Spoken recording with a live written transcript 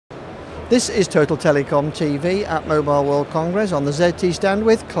This is Total Telecom TV at Mobile World Congress on the ZTE stand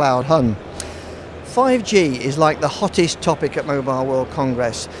with Cloud Heng. 5G is like the hottest topic at Mobile World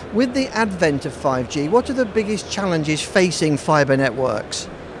Congress. With the advent of 5G, what are the biggest challenges facing fibre networks?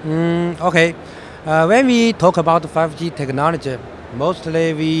 When we talk about 5G technology,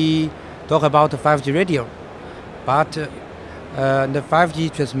 mostly we talk about 5G radio, but the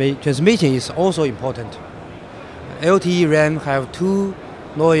 5G transmission is also important. LTE RAM have two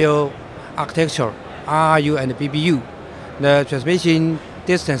loyal architecture, RU and BBU. The transmission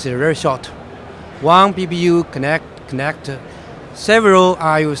distance is very short. One BBU connect several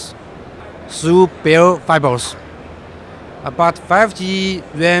RUs through bare fibers. But 5G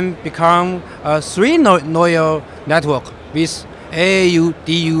RAM become a three-loyal network with AAU,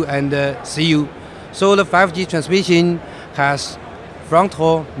 DU, and CU. So the 5G transmission has front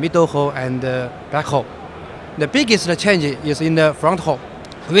haul, middle haul, and back haul. The biggest change is in the front haul,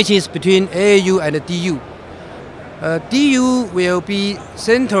 which is between AAU and DU. DU will be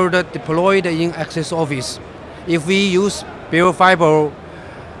centered deployed in access office. If we use bare fiber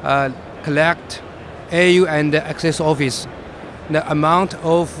collect AAU and access office, the amount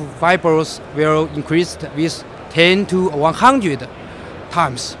of fibers will increase with 10 to 100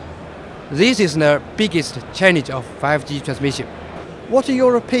 times. This is the biggest challenge of 5G transmission. What are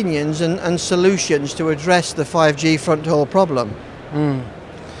your opinions and solutions to address the 5G front haul problem?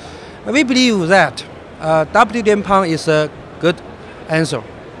 We believe that WDM-PON is a good answer.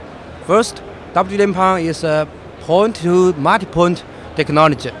 First, WDM-PON is a point-to-multipoint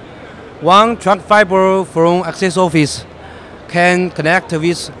technology. One trunk fiber from access office can connect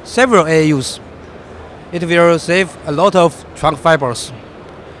with several AUs. It will save a lot of trunk fibers.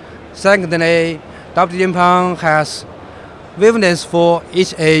 Secondly, WDM-PON has wavelengths for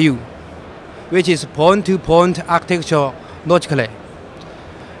each AU, which is point-to-point architecture logically.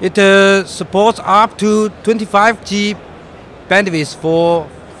 It supports up to 25G bandwidth for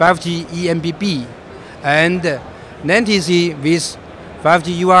 5G eMBB and 90C with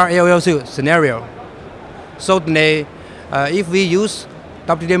 5G URLLC scenario. Certainly, if we use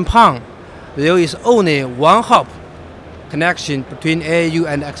WDM-PON, there is only one hop connection between AAU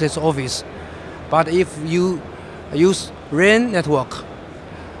and access office. But if you use RAN network,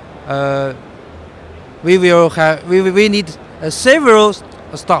 we need several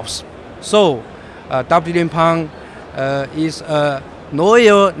stops. So WDM-PON is a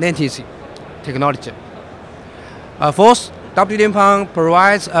loyal latency technology. Fourth, WDM-PON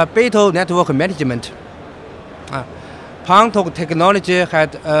provides a better network management. PON technology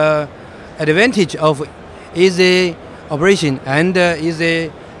had advantage of easy operation and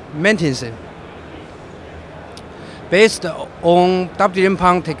easy maintenance. Based on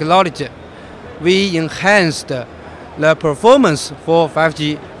WDM-PON technology, we enhanced the performance for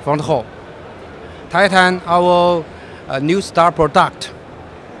 5G front haul. Titan, our new star product,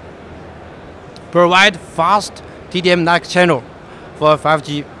 provide fast TDM-like channel for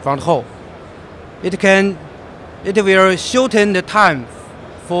 5G front haul. It will shorten the time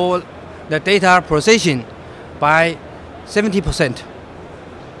for the data processing by 70%.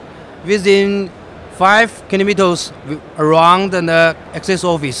 Within 5 kilometers around the access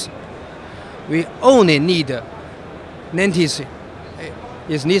office, we only need latency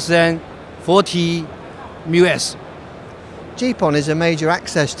is less than 40 ms. XG-PON is a major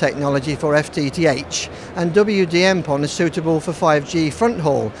access technology for FTTH, and WDM-PON is suitable for 5G front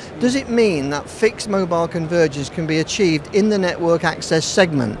haul. Does it mean that fixed mobile convergence can be achieved in the network access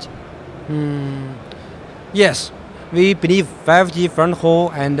segment? Yes, we believe 5G front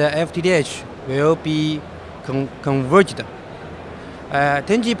haul and FTTH will be converged.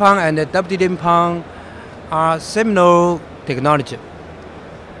 10G-PON and WDM-PON are similar technology.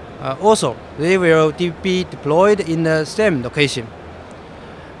 Also, they will be deployed in the same location.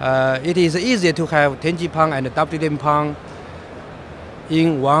 It is easier to have 10G-PON and WDM-PON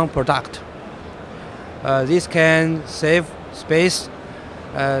in one product. This can save space,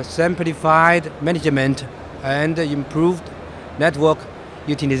 simplified management, and improved network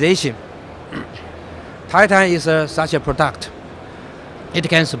utilization. Titan is such a product. It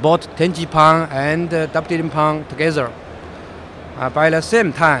can support 10G-PON and WDM-PON together. By the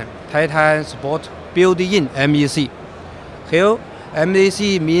same time, Titan supports built-in MEC. Here,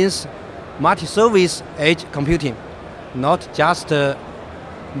 MEC means multi-service edge computing, not just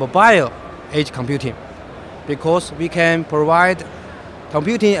mobile edge computing, because we can provide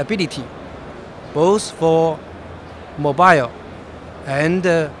computing ability both for mobile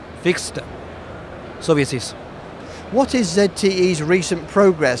and fixed services. What is ZTE's recent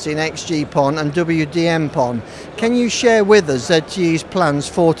progress in XG-PON and WDM-PON? Can you share with us ZTE's plans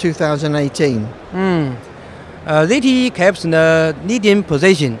for 2018? ZTE keeps the leading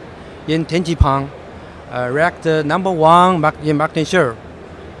position in 10G-PON, ranked #1 in market share.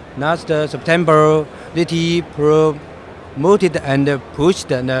 Last September, ZTE promoted and pushed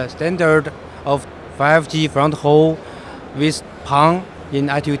the standard of 5G fronthual with PON in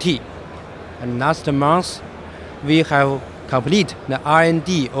IoT. And last month, we have completed the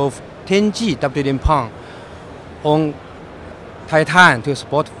R&D of 10G WDM-PON on Titan to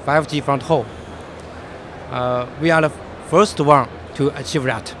support 5G fronthual. We are the first one to achieve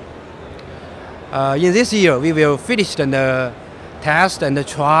that. In this year, we will finish the test and the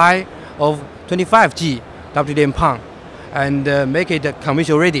try of 25G WDM-PON and make it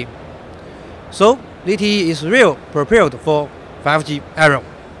commercial ready. So ZTE is real prepared for 5G era.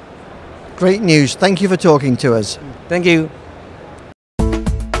 Great news. Thank you for talking to us. Thank you.